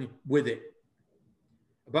wrestling with it,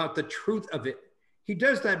 about the truth of it. He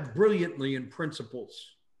does that brilliantly in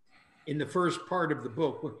Principles in the first part of the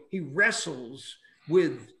book. He wrestles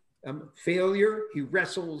with failure. He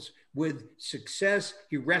wrestles with success.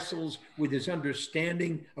 He wrestles with his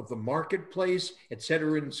understanding of the marketplace, et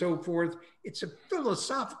cetera, and so forth. It's a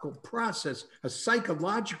philosophical process, a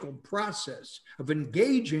psychological process of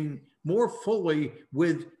engaging more fully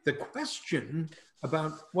with the question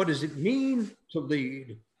about what does it mean to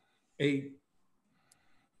lead a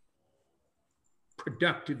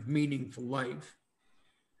productive, meaningful life,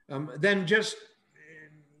 than just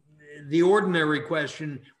the ordinary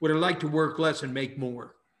question, would I like to work less and make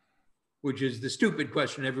more? Which is the stupid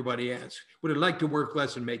question everybody asks. Would I like to work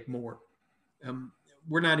less and make more?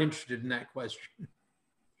 We're not interested in that question.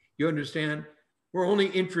 You understand? We're only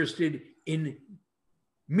interested in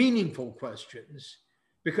meaningful questions,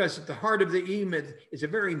 because at the heart of the E-Myth is a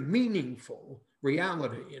very meaningful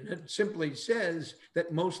reality. And it simply says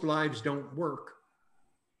that most lives don't work.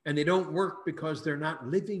 And they don't work because they're not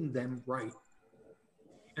living them right.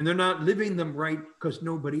 And they're not living them right because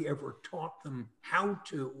nobody ever taught them how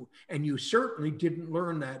to. And you certainly didn't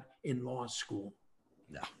learn that in law school.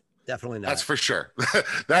 No, definitely not. That's for sure.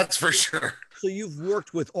 That's for sure. So you've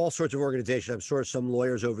worked with all sorts of organizations. I'm sure some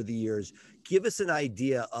lawyers over the years. Give us an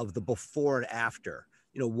idea of the before and after.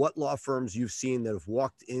 What law firms you've seen that have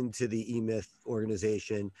walked into the eMyth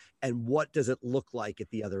organization, and what does it look like at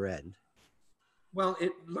the other end? Well,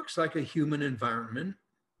 it looks like a human environment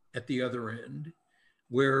at the other end,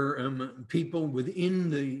 where people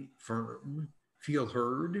within the firm feel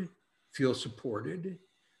heard, feel supported,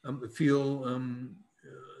 feel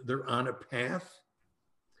they're on a path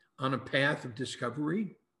of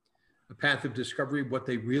discovery, what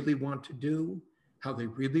they really want to do, how they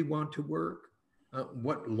really want to work,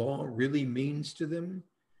 what law really means to them,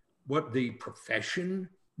 what the profession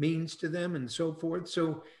means to them, and so forth.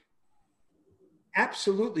 So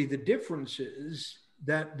absolutely, the difference is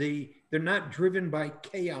that they're not driven by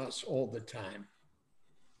chaos all the time.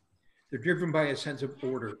 They're driven by a sense of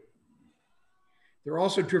order. They're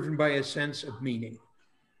also driven by a sense of meaning.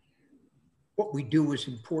 What we do is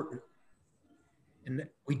important, and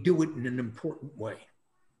we do it in an important way.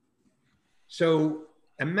 So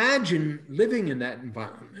imagine living in that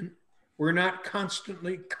environment. We're not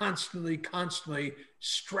constantly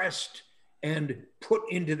stressed and put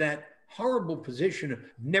into that horrible position of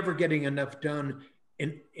never getting enough done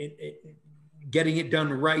and getting it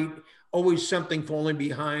done right. Always something falling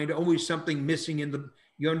behind, always something missing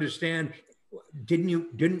you understand?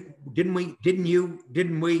 Didn't we,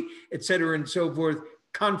 et cetera, and so forth.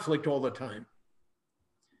 Conflict all the time.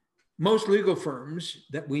 Most legal firms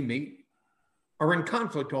that we meet are in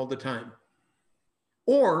conflict all the time,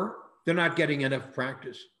 or they're not getting enough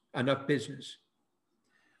practice, enough business.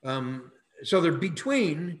 So they're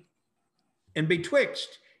between and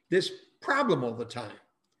betwixt this problem all the time.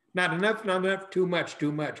 Not enough, too much,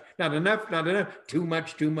 not enough, too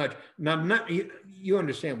much, not enough. You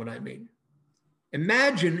understand what I mean?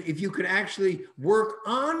 Imagine if you could actually work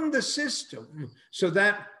on the system so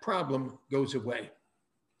that problem goes away.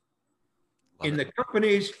 In the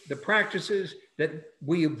companies, the practices that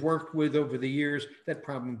we have worked with over the years, that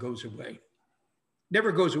problem goes away.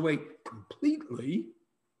 Never goes away completely.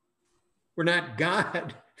 We're not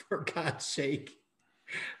God, for God's sake.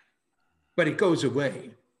 But it goes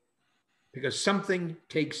away because something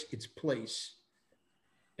takes its place.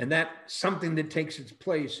 And that something that takes its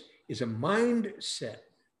place is a mindset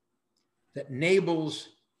that enables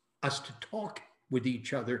us to talk with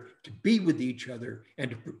each other, to be with each other, and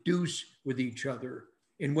to produce with each other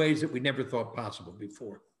in ways that we never thought possible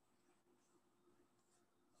before.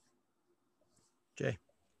 Jay.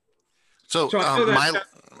 So I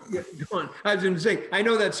was going to say, I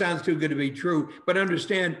know that sounds too good to be true, but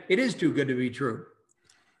understand it is too good to be true.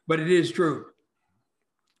 But it is true.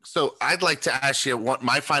 So I'd like to ask you what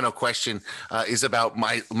my final question is about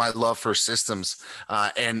my love for systems,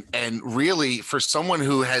 and really for someone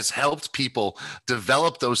who has helped people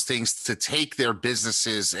develop those things to take their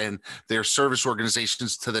businesses and their service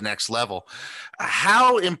organizations to the next level.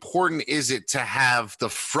 How important is it to have the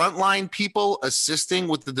frontline people assisting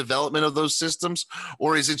with the development of those systems,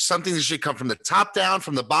 or is it something that should come from the top down,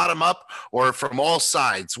 from the bottom up, or from all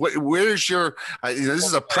sides? Where's your? This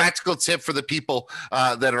is a practical tip for the people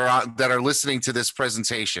that are listening to this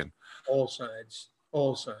presentation. All sides.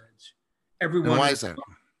 Everyone. And why is that?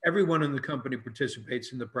 Everyone in the company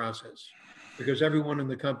participates in the process because everyone in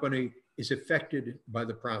the company is affected by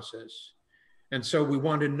the process. And so we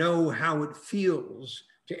want to know how it feels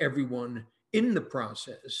to everyone in the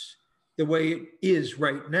process, the way it is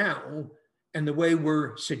right now, and the way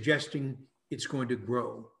we're suggesting it's going to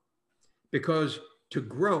grow. Because to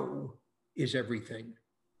grow is everything.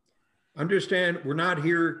 Understand, we're not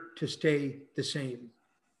here to stay the same.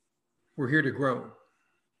 We're here to grow.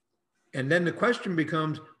 And then the question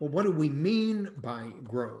becomes, well, what do we mean by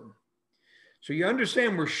grow? So you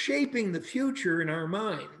understand we're shaping the future in our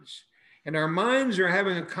minds. And our minds are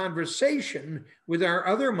having a conversation with our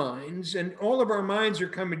other minds, and all of our minds are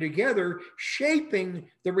coming together, shaping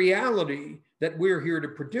the reality that we're here to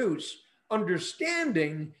produce,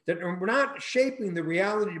 understanding that we're not shaping the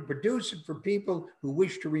reality to produce it for people who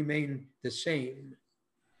wish to remain the same.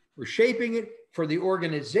 We're shaping it for the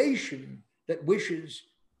organization that wishes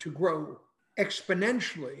to grow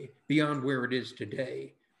exponentially beyond where it is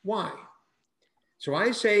today. Why? So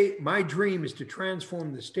I say my dream is to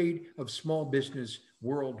transform the state of small business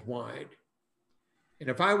worldwide. And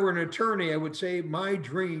if I were an attorney, I would say my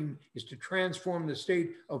dream is to transform the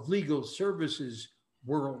state of legal services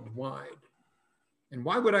worldwide. And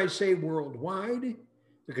why would I say worldwide?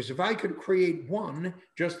 Because if I could create one,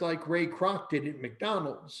 just like Ray Kroc did at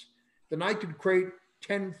McDonald's, then I could create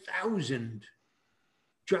 10,000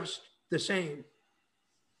 just the same.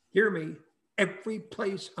 Hear me, every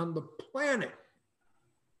place on the planet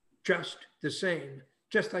just the same,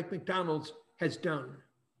 just like McDonald's has done,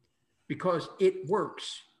 because it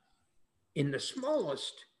works in the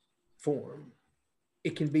smallest form.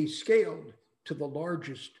 It can be scaled to the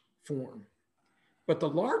largest form. But the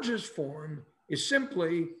largest form is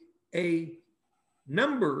simply a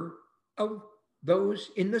number of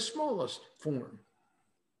those in the smallest form.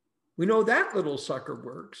 We know that little sucker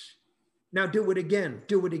works. Now do it again,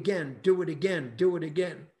 do it again, do it again, do it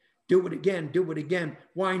again, do it again, do it again.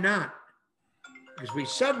 Why not? Because we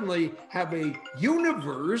suddenly have a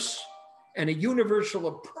universe and a universal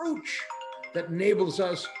approach that enables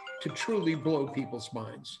us to truly blow people's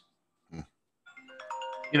minds.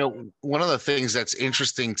 You know, one of the things that's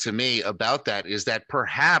interesting to me about that is that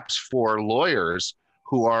perhaps for lawyers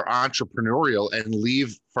who are entrepreneurial and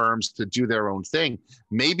leave firms to do their own thing,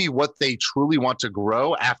 maybe what they truly want to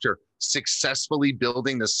grow after successfully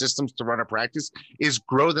building the systems to run a practice is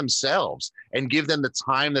grow themselves and give them the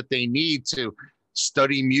time that they need to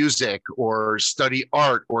study music or study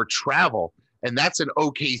art or travel. And that's an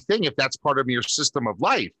okay thing if that's part of your system of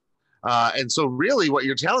life. And so really what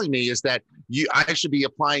you're telling me is that I should be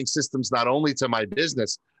applying systems not only to my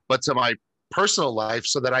business, but to my personal life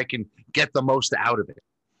so that I can get the most out of it.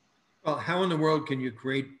 Well, how in the world can you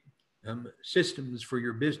create systems for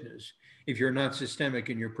your business if you're not systemic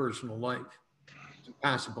in your personal life? It's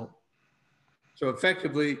impossible. So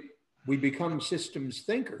effectively, we become systems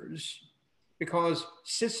thinkers because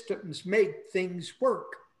systems make things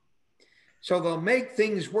work. So they'll make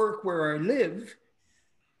things work where I live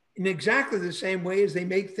in exactly the same way as they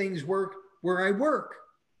make things work where I work.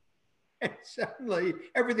 And suddenly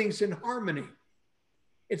everything's in harmony.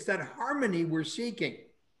 It's that harmony we're seeking.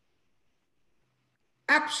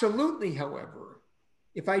 Absolutely, however,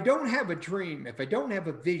 if I don't have a dream, if I don't have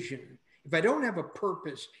a vision, if I don't have a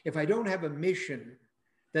purpose, if I don't have a mission,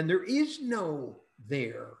 then there is no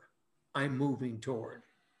there I'm moving toward.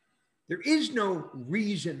 There is no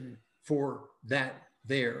reason for that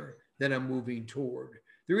there that I'm moving toward.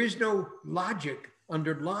 There is no logic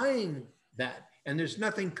underlying that. And there's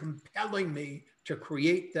nothing compelling me to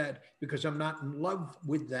create that because I'm not in love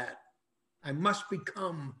with that. I must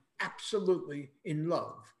become absolutely in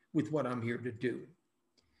love with what I'm here to do.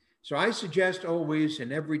 So I suggest always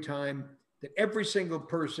and every time that every single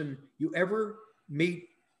person you ever meet,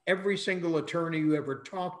 every single attorney you ever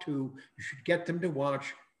talk to, you should get them to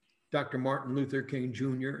watch Dr. Martin Luther King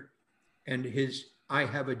Jr. and his I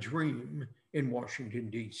Have a Dream in Washington,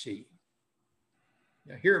 D.C.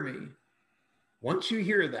 Now hear me. Once you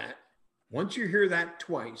hear that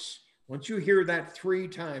twice, once you hear that 3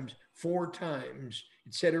 times, 4 times,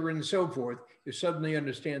 et cetera, and so forth, you suddenly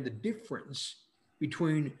understand the difference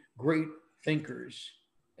between great thinkers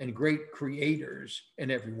and great creators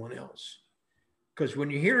and everyone else. Because when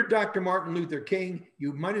you hear Dr. Martin Luther King,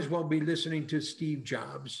 you might as well be listening to Steve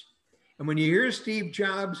Jobs. And when you hear Steve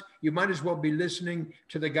Jobs, you might as well be listening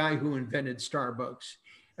to the guy who invented Starbucks.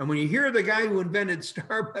 And when you hear the guy who invented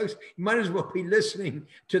Starbucks, you might as well be listening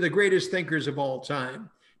to the greatest thinkers of all time.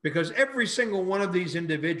 Because every single one of these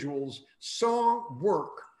individuals saw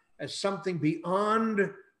work as something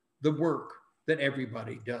beyond the work that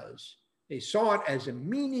everybody does. They saw it as a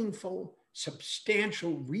meaningful,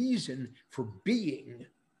 substantial reason for being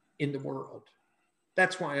in the world.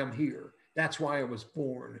 That's why I'm here. That's why I was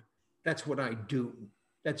born. That's what I do.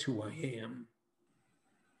 That's who I am.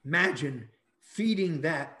 Imagine feeding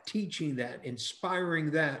that, teaching that, inspiring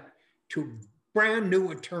that to a brand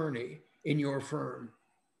new attorney in your firm.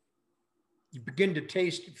 You begin to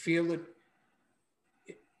taste it, feel it.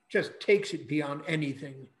 It just takes it beyond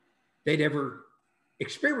anything they'd ever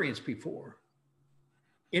experienced before.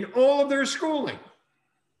 In all of their schooling,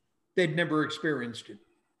 they'd never experienced it.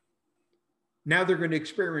 Now they're going to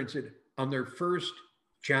experience it on their first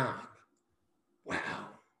job. Wow.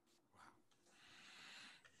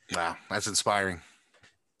 Wow, that's inspiring.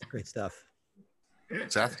 Great stuff.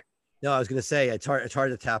 Seth? No, I was going to say it's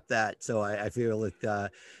hard to tap that. So I feel like,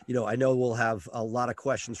 I know we'll have a lot of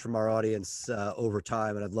questions from our audience over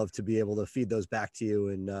time, and I'd love to be able to feed those back to you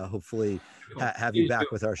and hopefully have you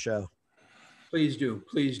back with our show. Please do.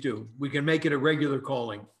 Please do. We can make it a regular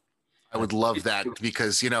calling. I would love that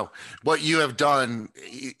because, what you have done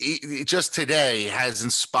just today has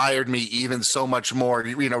inspired me even so much more.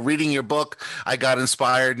 Reading your book, I got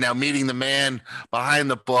inspired. Now meeting the man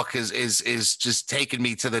behind the book is just taking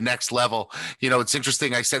me to the next level. It's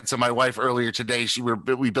interesting. I said to my wife earlier today,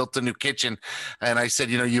 we built a new kitchen, and I said,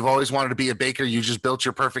 you've always wanted to be a baker. You just built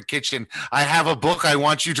your perfect kitchen. I have a book I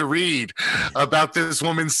want you to read about this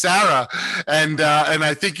woman, Sarah, and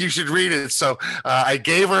I think you should read it. So I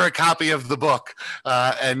gave her a copy copy of the book,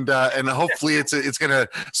 and hopefully it's going to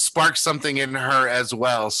spark something in her as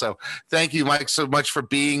well. So thank you, Mike, so much for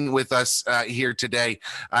being with us here today.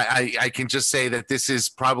 I can just say that this is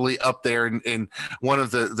probably up there in one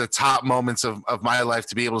of the top moments of my life,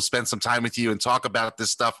 to be able to spend some time with you and talk about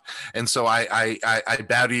this stuff. And so I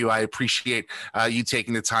bow to you. I appreciate you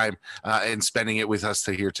taking the time and spending it with us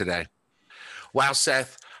here today. Wow,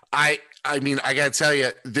 Seth. I mean, I got to tell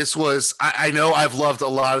you, this was, I know I've loved a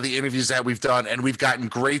lot of the interviews that we've done, and we've gotten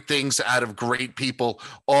great things out of great people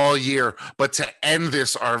all year. But to end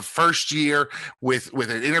this, our first year with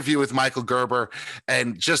an interview with Michael Gerber,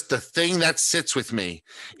 and just the thing that sits with me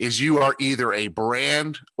is you are either a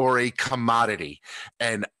brand or a commodity.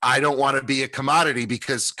 And I don't want to be a commodity,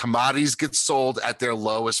 because commodities get sold at their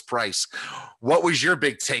lowest price. What was your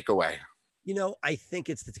big takeaway? You know, I think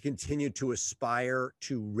it's to continue to aspire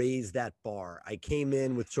to raise that bar. I came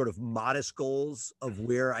in with sort of modest goals of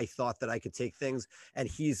where I thought that I could take things, and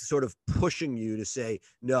he's sort of pushing you to say,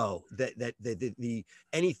 no, that the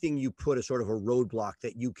anything you put as sort of a roadblock,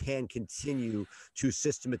 that you can continue to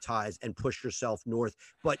systematize and push yourself north,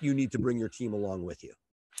 but you need to bring your team along with you.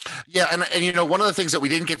 Yeah. And, you know, one of the things that we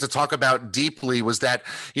didn't get to talk about deeply was that,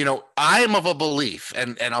 you know, I am of a belief,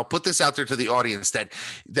 and I'll put this out there to the audience, that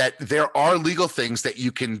there are legal things that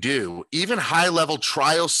you can do, even high level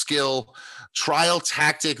trial skill, trial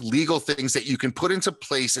tactic, legal things that you can put into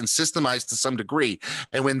place and systemize to some degree.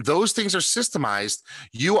 And when those things are systemized,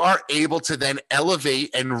 you are able to then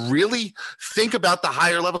elevate and really think about the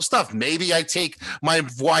higher level stuff. Maybe I take my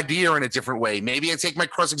voir dire in a different way. Maybe I take my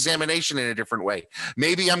cross-examination in a different way.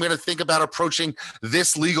 Maybe I'm going to think about approaching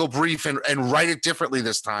this legal brief and write it differently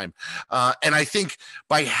this time. And I think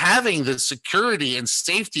by having the security and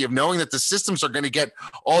safety of knowing that the systems are going to get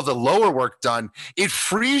all the lower work done, it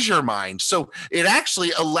frees your mind. So it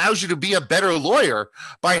actually allows you to be a better lawyer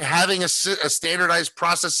by having a standardized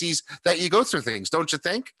processes that you go through things, don't you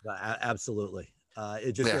think? Absolutely.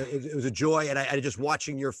 It was a joy, and I just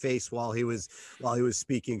watching your face while he was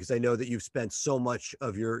speaking, because I know that you've spent so much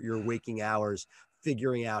of your waking hours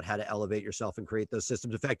figuring out how to elevate yourself and create those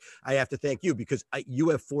systems. In fact, I have to thank you, because you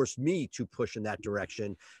have forced me to push in that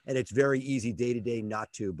direction, and it's very easy day to day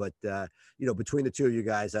not to. But you know, between the two of you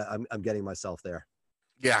guys, I'm getting myself there.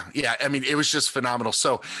 Yeah. I mean, it was just phenomenal.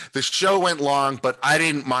 So the show went long, but I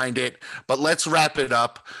didn't mind it. But let's wrap it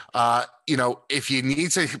up. You know, if you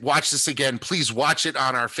need to watch this again, please watch it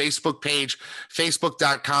on our Facebook page,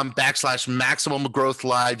 facebook.com/Maximum Growth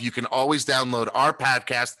Live. You can always download our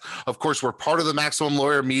podcast. Of course, we're part of the Maximum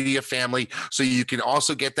Lawyer Media family, so you can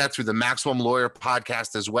also get that through the Maximum Lawyer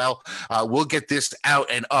podcast as well. We'll get this out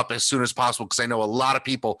and up as soon as possible, because I know a lot of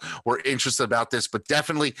people were interested about this. But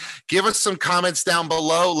definitely give us some comments down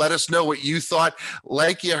below. Let us know what you thought.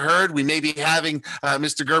 Like you heard, we may be having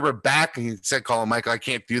Mr. Gerber back. He said, call him Michael. I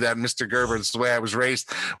can't do that, Mr. Gerber. It's the way I was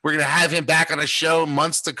raised. We're going to have him back on a show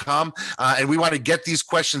months to come, and we want to get these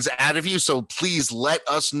questions out of you. So please let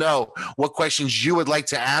us know what questions you would like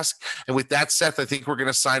to ask. And with that, Seth, I think we're going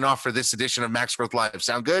to sign off for this edition of Max Growth Live.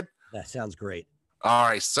 Sound good? That sounds great. All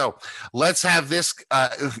right, so let's have this.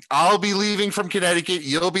 I'll be leaving from Connecticut.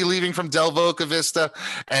 You'll be leaving from Del Boca Vista,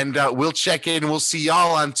 and we'll check in. We'll see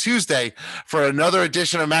y'all on Tuesday for another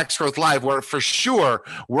edition of Max Growth Live, where for sure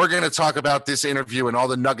we're going to talk about this interview and all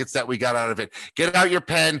the nuggets that we got out of it. Get out your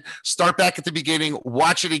pen, start back at the beginning,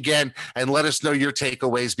 watch it again, and let us know your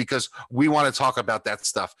takeaways, because we want to talk about that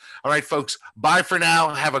stuff. All right, folks, bye for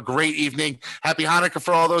now. Have a great evening. Happy Hanukkah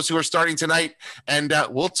for all those who are starting tonight, and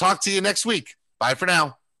we'll talk to you next week. Bye for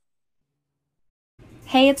now.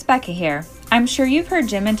 Hey, it's Becca here. I'm sure you've heard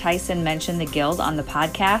Jim and Tyson mention the Guild on the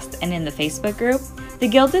podcast and in the Facebook group. The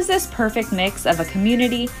Guild is this perfect mix of a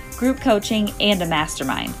community, group coaching, and a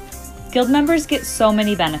mastermind. Guild members get so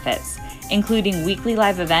many benefits, including weekly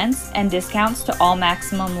live events and discounts to all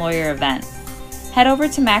Maximum Lawyer events. Head over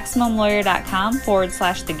to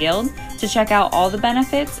MaximumLawyer.com/the Guild to check out all the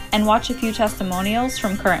benefits and watch a few testimonials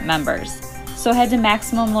from current members. So head to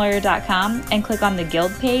MaximumLawyer.com and click on the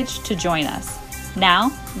Guild page to join us.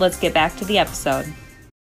 Now, let's get back to the episode.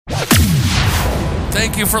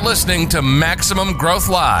 Thank you for listening to Maximum Growth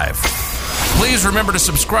Live. Please remember to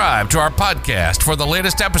subscribe to our podcast for the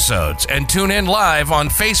latest episodes, and tune in live on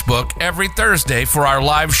Facebook every Thursday for our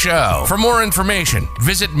live show. For more information,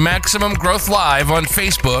 visit Maximum Growth Live on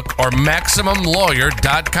Facebook or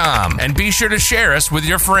MaximumLawyer.com, and be sure to share us with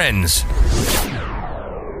your friends.